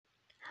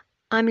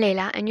I'm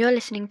Layla, and you're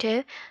listening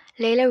to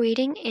Layla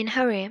Reading in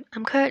Her Room.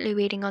 I'm currently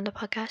reading on the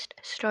podcast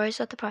Stories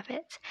of the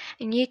Prophets,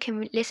 and you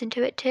can listen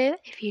to it too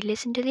if you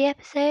listen to the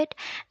episode,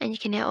 and you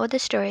can hear all the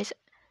stories.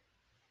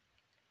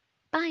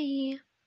 Bye!